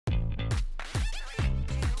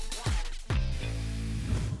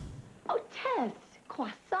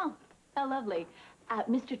How lovely.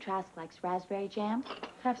 Mr. Trask likes raspberry jam.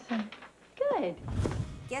 Have some. Good.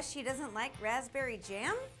 Guess she doesn't like raspberry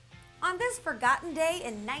jam? On this forgotten day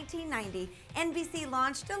in 1990, NBC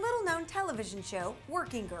launched a little-known television show,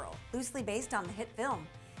 Working Girl, loosely based on the hit film.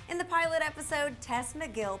 In the pilot episode, Tess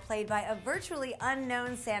McGill, played by a virtually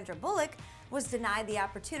unknown Sandra Bullock, was denied the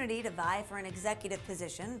opportunity to vie for an executive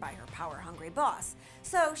position by her power-hungry boss.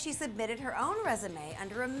 So she submitted her own resume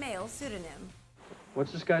under a male pseudonym.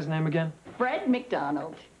 What's this guy's name again? Fred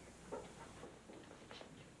McDonald.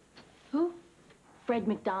 Who? Fred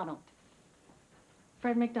McDonald.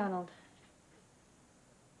 Fred McDonald.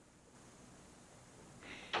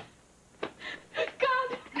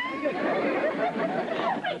 God! I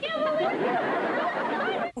can't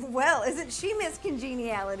believe it! Well, isn't she Miss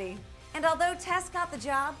Congeniality? And although Tess got the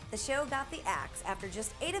job, the show got the axe after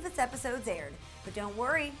just 8 of its episodes aired. But don't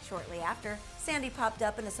worry, shortly after, Sandy popped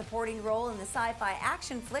up in a supporting role in the sci-fi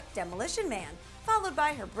action flick Demolition Man, followed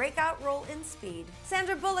by her breakout role in Speed.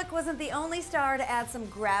 Sandra Bullock wasn't the only star to add some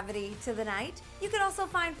gravity to the night. You could also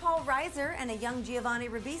find Paul Reiser and a young Giovanni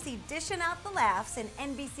Ribisi dishing out the laughs in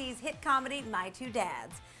NBC's hit comedy My Two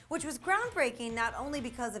Dads, which was groundbreaking not only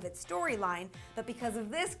because of its storyline, but because of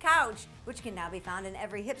this couch, which can now be found in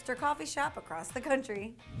every hipster coffee shop across the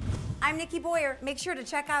country. I'm Nikki Boyer. Make sure to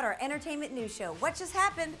check out our entertainment news show, What Just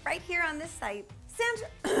Happened, right here on this site.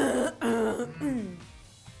 Sandra...